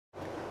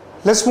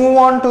Let's move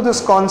on to this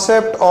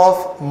concept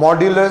of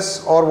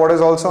modulus, or what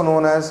is also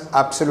known as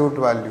absolute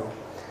value.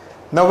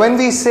 Now when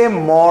we say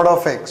mod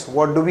of x,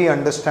 what do we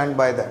understand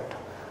by that?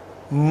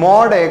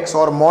 Mod x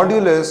or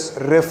modulus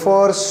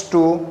refers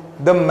to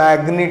the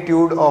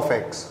magnitude of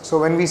x. So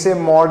when we say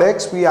mod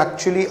x, we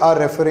actually are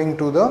referring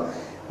to the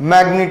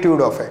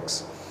magnitude of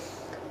x.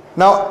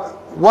 Now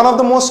one of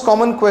the most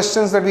common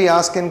questions that we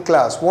ask in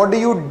class, what do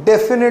you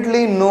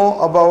definitely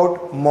know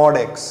about mod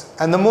x?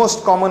 And the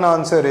most common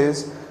answer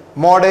is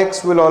mod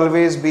x will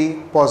always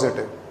be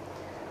positive.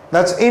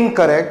 That's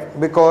incorrect,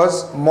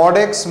 because mod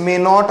x may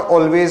not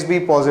always be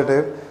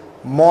positive.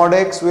 Mod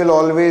x will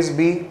always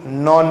be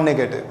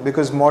non-negative,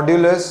 because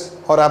modulus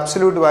or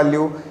absolute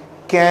value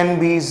can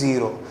be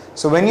 0.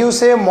 So when you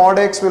say mod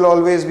x will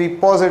always be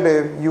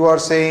positive, you are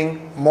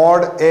saying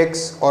mod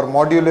x or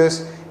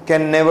modulus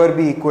can never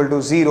be equal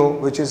to 0,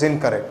 which is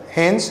incorrect.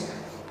 Hence,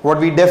 what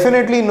we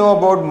definitely know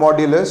about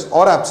modulus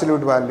or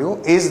absolute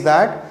value is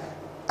that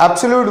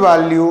absolute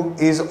value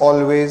is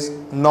always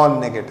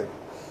non-negative.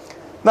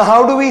 Now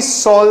how do we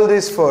solve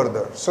this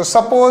further? So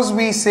suppose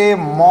we say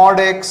mod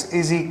x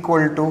is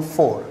equal to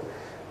 4.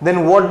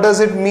 Then what does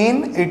it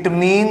mean? It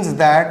means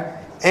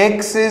that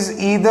x is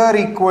either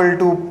equal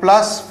to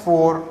plus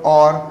 4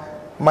 or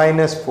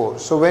minus 4.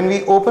 So when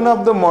we open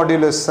up the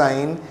modulus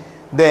sign,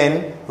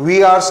 then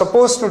we are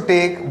supposed to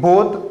take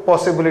both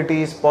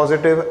possibilities,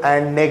 positive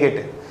and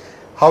negative.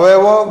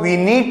 However, we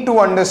need to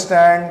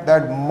understand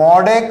that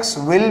mod x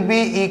will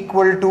be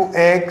equal to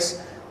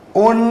x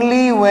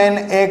only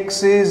when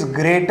x is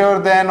greater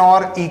than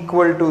or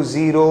equal to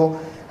 0,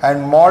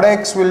 and mod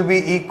x will be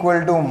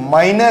equal to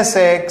minus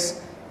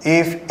x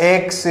if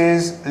x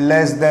is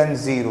less than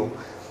 0.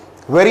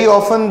 Very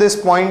often this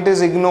point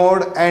is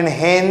ignored, and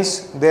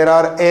hence there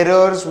are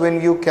errors when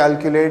you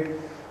calculate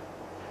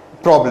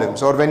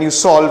problems or when you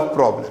solve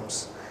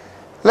problems.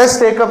 Let's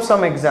take up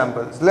some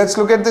examples. Let's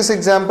look at this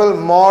example.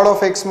 Mod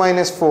of x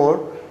minus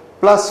 4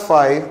 plus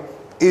 5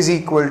 is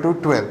equal to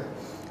 12.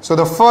 So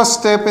the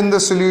first step in the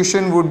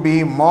solution would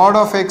be mod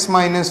of x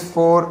minus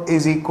 4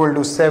 is equal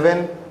to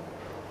 7,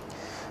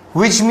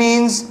 which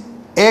means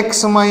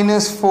x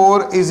minus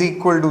 4 is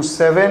equal to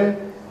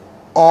 7,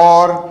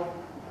 or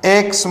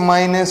x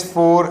minus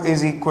 4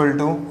 is equal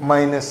to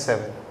minus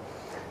 7.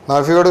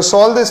 Now if you were to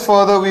solve this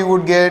further, we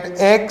would get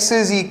x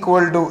is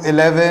equal to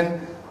 11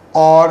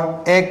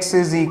 or x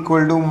is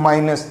equal to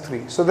minus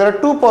 3. So there are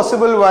two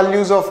possible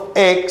values of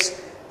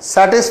x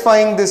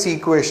satisfying this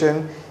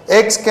equation.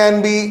 X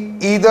can be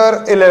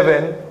either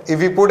 11. If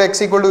we put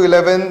x equal to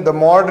 11, the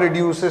mod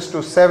reduces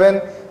to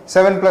 7.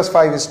 7 plus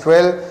 5 is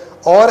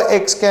 12. Or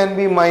x can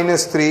be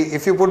minus 3.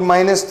 If you put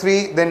minus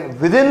 3, then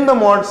within the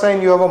mod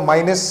sign you have a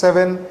minus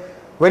 7.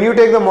 When you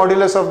take the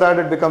modulus of that,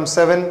 it becomes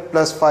 7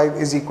 plus 5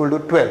 is equal to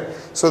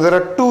 12. So there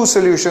are two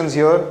solutions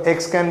here.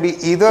 X can be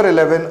either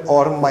 11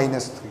 or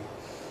minus 3.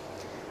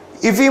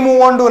 If we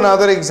move on to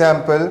another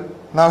example,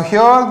 now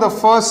here the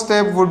first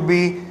step would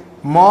be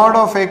mod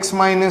of x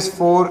minus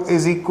 4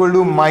 is equal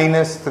to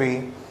minus 3.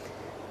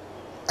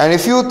 And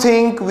if you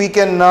think, we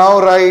can now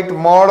write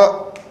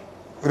mod,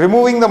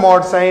 removing the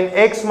mod sign,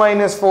 x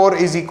minus 4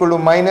 is equal to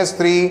minus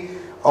 3,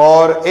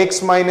 or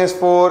x minus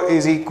 4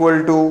 is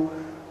equal to,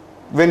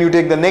 when you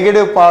take the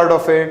negative part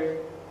of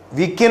it,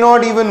 we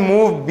cannot even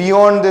move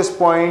beyond this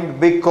point,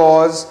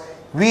 because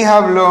we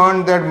have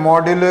learned that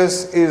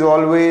modulus is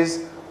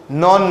always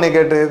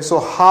non-negative. So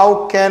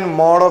how can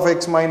mod of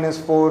x minus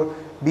 4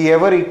 be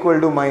ever equal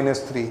to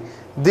minus 3?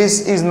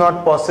 This is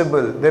not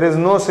possible. There is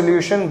no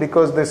solution,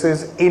 because this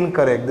is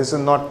incorrect. This is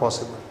not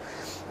possible.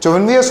 So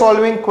when we are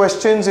solving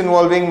questions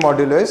involving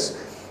modulus,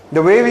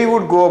 the way we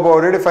would go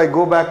about it, if I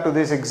go back to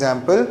this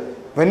example,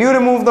 when you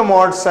remove the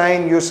mod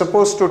sign, you're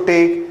supposed to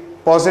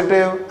take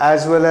positive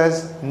as well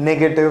as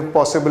negative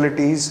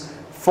possibilities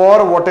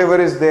for whatever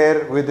is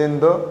there within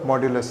the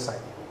modulus sign.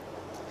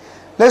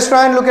 Let's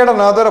try and look at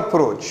another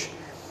approach.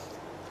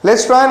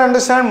 Let's try and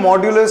understand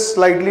modulus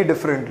slightly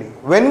differently.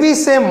 When we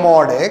say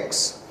mod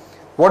x,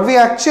 what we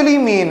actually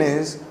mean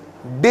is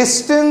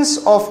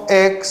distance of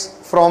x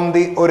from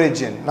the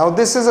origin. Now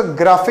this is a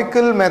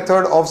graphical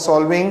method of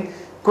solving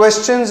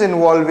questions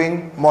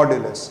involving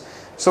modulus.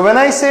 So when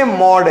I say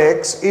mod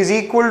x is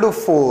equal to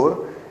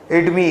 4,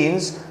 it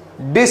means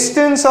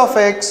distance of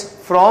x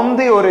from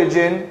the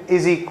origin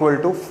is equal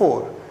to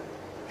 4.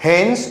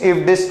 Hence,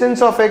 if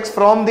distance of x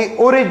from the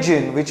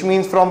origin, which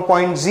means from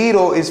point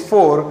 0, is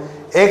 4,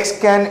 x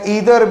can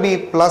either be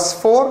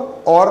plus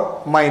 4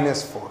 or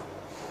minus 4.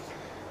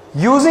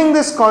 Using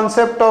this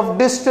concept of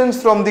distance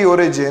from the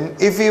origin,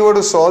 if we were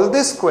to solve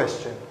this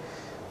question,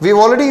 we've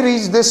already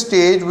reached this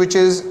stage, which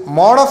is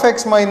mod of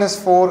x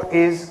minus 4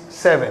 is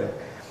 7.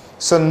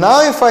 So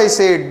now if I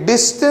say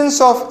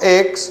distance of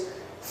x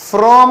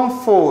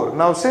from 4,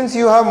 now since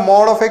you have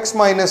mod of x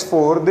minus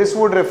 4, this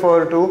would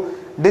refer to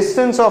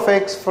distance of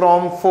x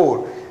from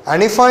 4.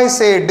 And if I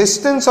say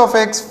distance of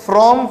x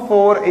from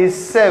 4 is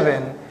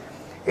 7,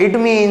 it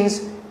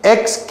means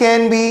x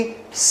can be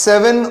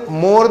 7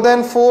 more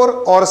than 4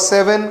 or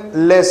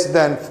 7 less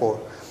than 4.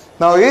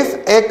 Now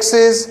if x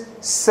is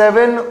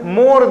 7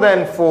 more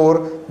than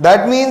 4,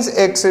 that means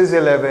x is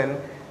 11,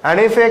 and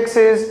if x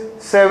is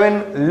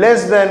 7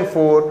 less than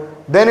 4,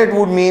 then it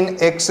would mean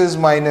x is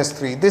minus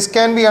 3. This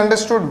can be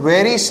understood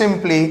very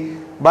simply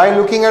by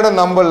looking at a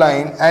number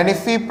line, and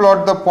if we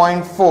plot the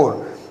point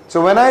 4.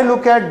 So when I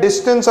look at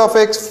distance of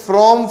x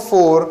from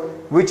 4,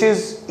 which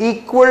is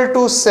equal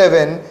to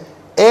 7,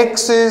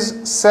 x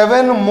is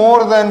 7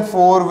 more than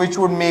 4, which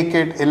would make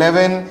it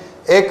 11.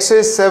 X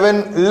is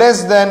 7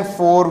 less than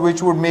 4,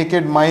 which would make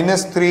it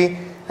minus 3,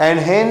 and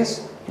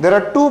hence there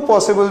are two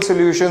possible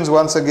solutions.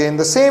 Once again,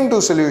 the same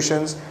two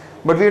solutions,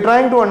 but we are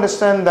trying to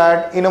understand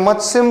that in a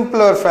much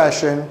simpler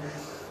fashion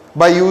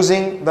by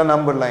using the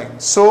number line.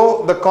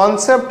 So the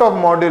concept of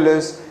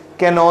modulus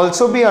can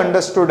also be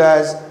understood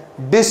as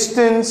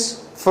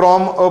distance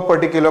from a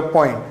particular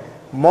point.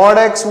 Mod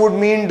x would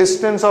mean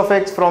distance of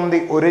x from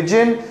the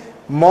origin.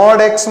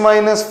 Mod x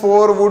minus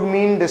 4 would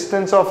mean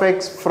distance of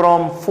x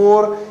from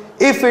 4.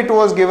 If it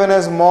was given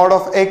as mod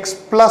of x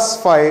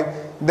plus 5,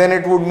 then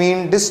it would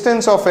mean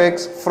distance of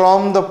x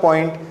from the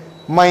point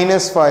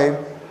minus 5.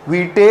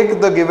 We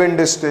take the given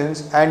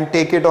distance and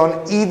take it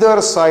on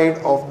either side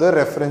of the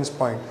reference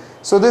point.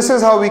 So this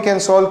is how we can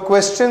solve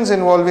questions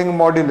involving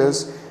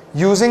modulus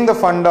using the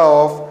funda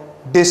of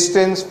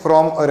distance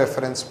from a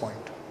reference point.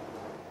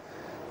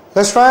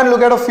 Let's try and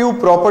look at a few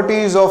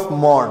properties of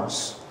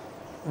mods.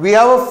 We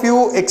have a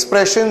few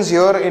expressions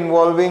here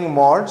involving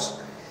mods,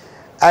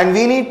 and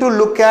we need to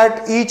look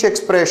at each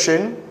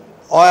expression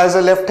as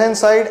a left hand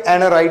side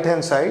and a right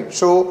hand side.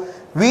 So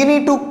we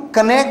need to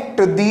connect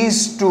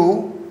these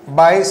two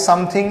by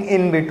something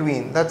in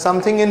between. That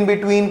something in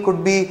between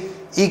could be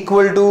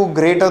equal to,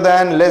 greater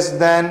than, less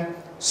than,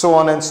 so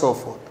on and so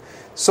forth.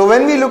 So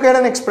when we look at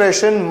an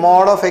expression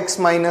mod of x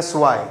minus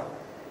y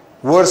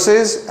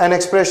versus an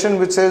expression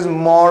which says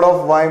mod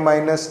of y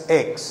minus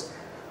x,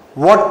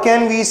 what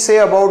can we say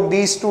about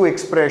these two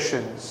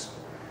expressions?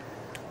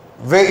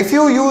 If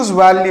you use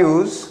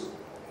values,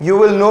 you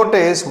will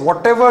notice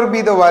whatever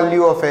be the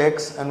value of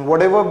x and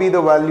whatever be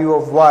the value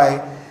of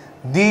y,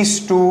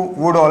 these two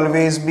would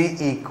always be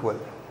equal.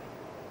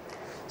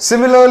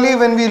 Similarly,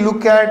 when we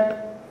look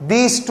at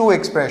these two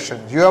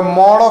expressions, you have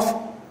mod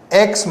of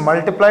x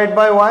multiplied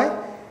by y,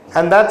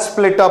 and that's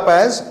split up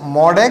as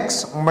mod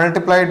x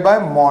multiplied by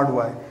mod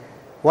y.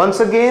 Once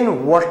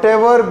again,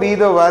 whatever be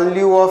the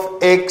value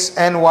of x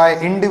and y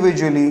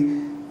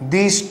individually,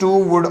 these two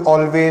would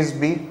always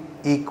be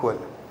equal.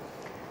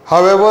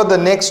 However, the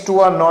next two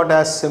are not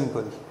as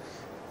simple.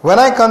 When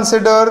I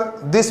consider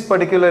this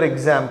particular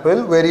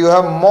example where you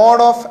have mod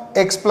of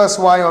x plus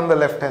y on the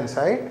left hand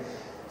side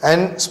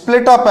and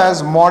split up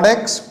as mod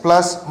x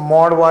plus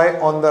mod y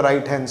on the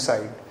right hand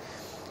side,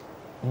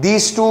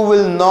 these two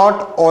will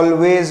not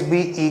always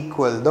be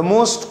equal. The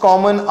most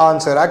common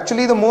answer,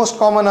 actually the most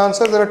common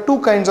answer, there are two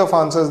kinds of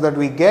answers that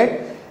we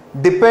get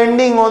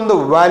depending on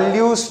the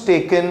values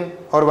taken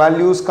or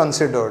values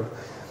considered.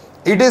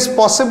 It is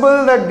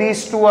possible that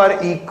these two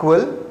are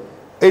equal.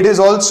 It is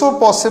also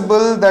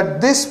possible that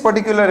this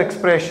particular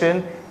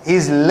expression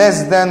is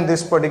less than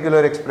this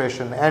particular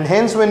expression, and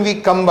hence when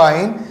we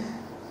combine,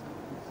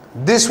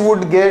 this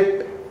would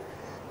get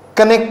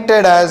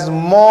connected as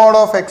mod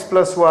of x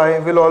plus y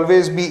will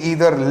always be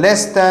either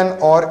less than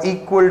or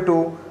equal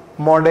to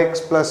mod x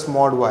plus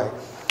mod y.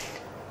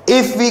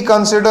 If we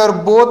consider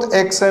both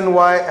x and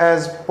y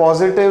as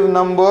positive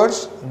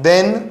numbers,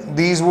 then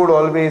these would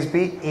always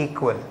be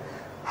equal.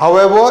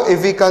 However,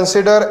 if we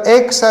consider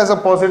x as a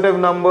positive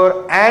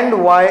number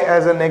and y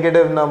as a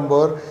negative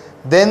number,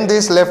 then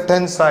this left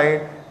hand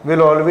side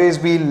will always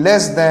be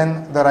less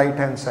than the right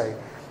hand side.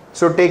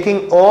 So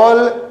taking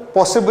all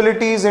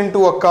possibilities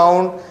into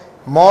account,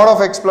 mod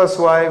of x plus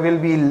y will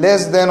be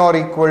less than or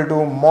equal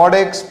to mod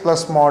x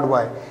plus mod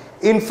y.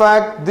 In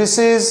fact, this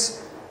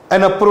is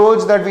an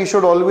approach that we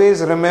should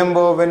always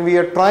remember when we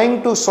are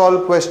trying to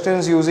solve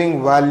questions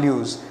using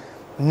values.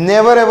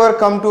 Never ever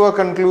come to a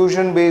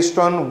conclusion based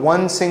on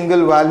one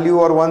single value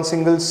or one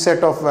single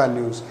set of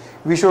values.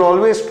 We should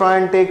always try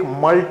and take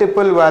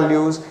multiple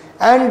values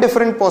and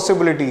different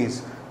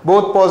possibilities,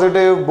 both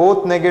positive,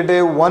 both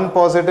negative, one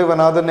positive,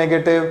 another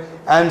negative,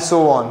 and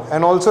so on.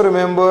 And also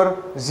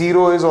remember,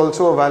 0 is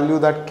also a value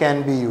that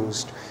can be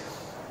used.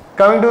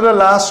 Coming to the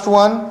last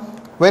one,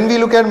 when we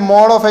look at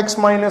mod of x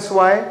minus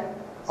y,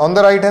 on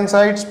the right hand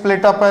side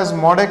split up as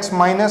mod x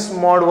minus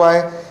mod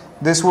y,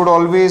 this would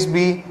always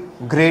be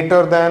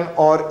greater than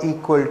or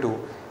equal to.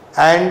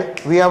 And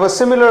we have a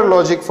similar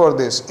logic for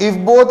this. If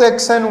both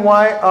x and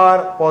y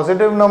are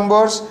positive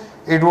numbers,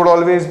 it would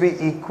always be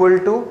equal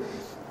to.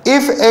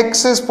 If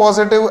x is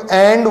positive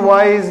and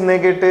y is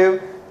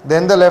negative,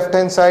 then the left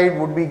hand side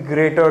would be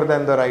greater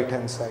than the right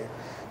hand side.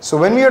 So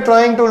when we are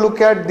trying to look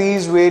at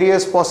these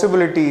various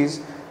possibilities,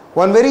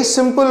 one very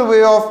simple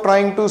way of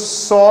trying to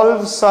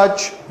solve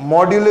such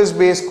modulus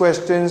based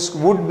questions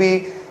would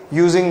be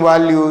using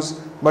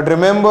values. But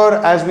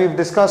remember, as we've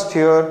discussed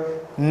here,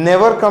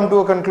 never come to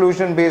a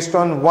conclusion based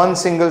on one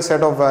single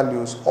set of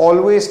values.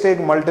 Always take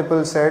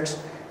multiple sets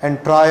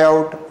and try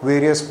out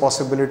various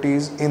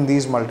possibilities in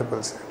these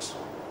multiple sets.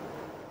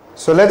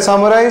 So let's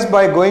summarize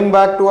by going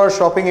back to our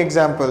shopping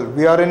example.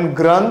 We are in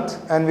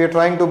Granth and we are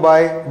trying to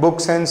buy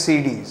books and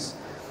CDs.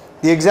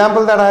 The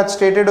example that I had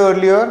stated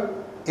earlier,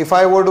 if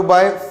I were to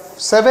buy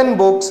 7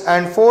 books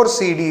and 4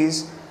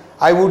 CDs,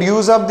 I would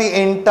use up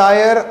the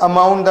entire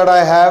amount that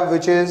I have,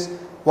 which is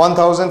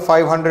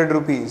 1500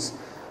 rupees.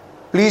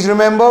 Please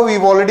remember,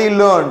 we've already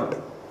learned,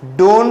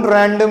 don't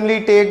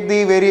randomly take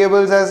the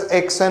variables as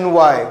X and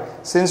Y.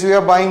 Since we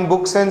are buying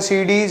books and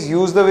CDs,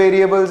 use the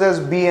variables as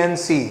B and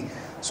C.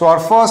 So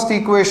our first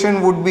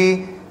equation would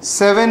be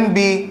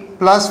 7B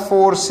plus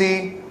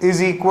 4C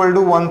is equal to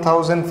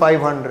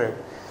 1500.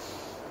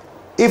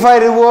 If I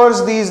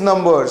reverse these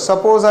numbers,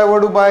 suppose I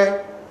were to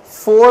buy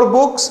 4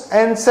 books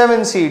and 7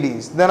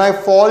 CDs, then I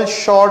fall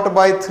short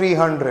by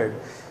 300.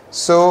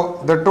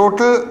 So the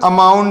total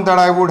amount that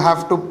I would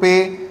have to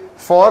pay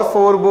for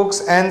 4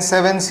 books and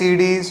 7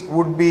 CDs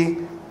would be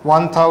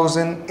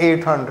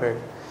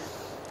 1800.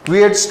 We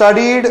had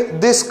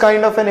studied this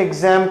kind of an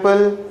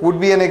example, would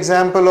be an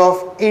example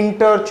of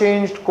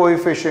interchanged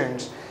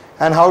coefficients.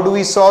 And how do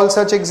we solve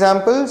such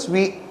examples?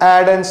 We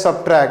add and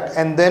subtract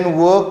and then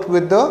worked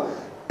with the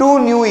 2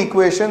 new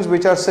equations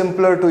which are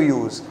simpler to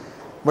use.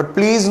 But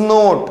please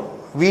note,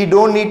 we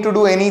don't need to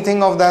do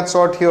anything of that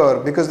sort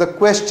here, because the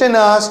question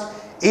asked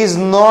is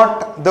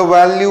not the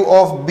value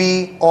of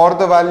B or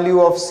the value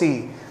of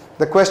C.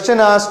 The question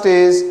asked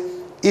is,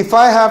 if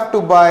I have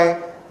to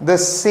buy the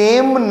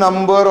same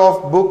number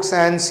of books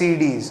and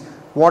CDs,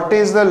 what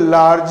is the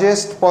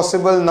largest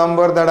possible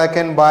number that I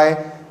can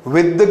buy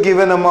with the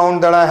given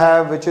amount that I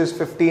have, which is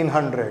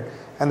 1500?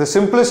 And the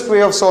simplest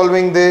way of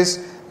solving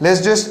this,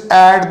 let's just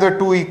add the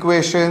 2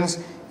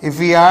 equations. If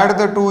we add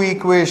the 2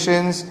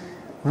 equations,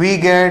 we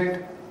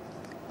get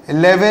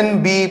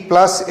 11B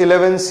plus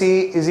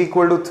 11C is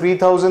equal to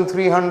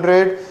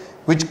 3300,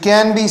 which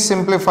can be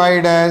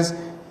simplified as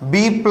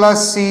B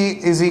plus C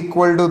is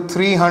equal to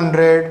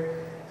 300.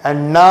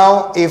 And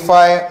now if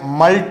I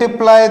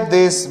multiply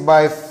this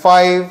by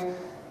 5,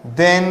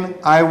 then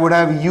I would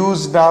have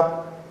used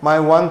up my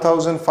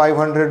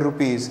 1500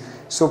 rupees.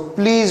 So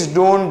please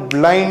don't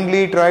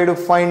blindly try to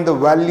find the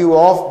value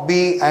of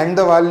B and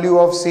the value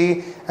of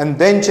C and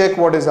then check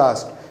what is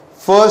asked.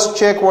 First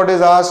check what is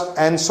asked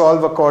and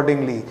solve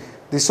accordingly.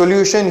 The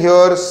solution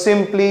here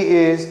simply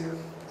is,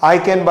 I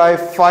can buy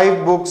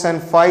 5 books and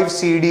 5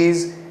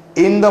 CDs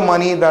in the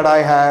money that I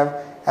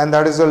have, and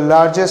that is the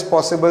largest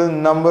possible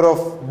number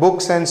of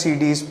books and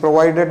CDs,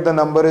 provided the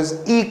number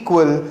is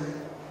equal,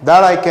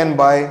 that I can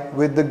buy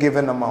with the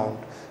given amount.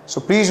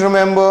 So please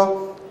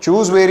remember,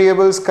 choose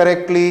variables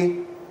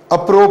correctly,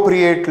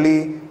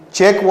 appropriately,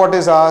 check what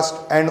is asked,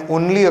 and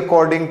only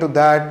according to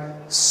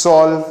that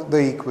solve the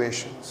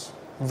equations.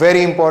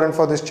 Very important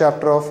for this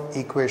chapter of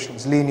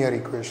equations, linear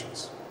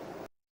equations.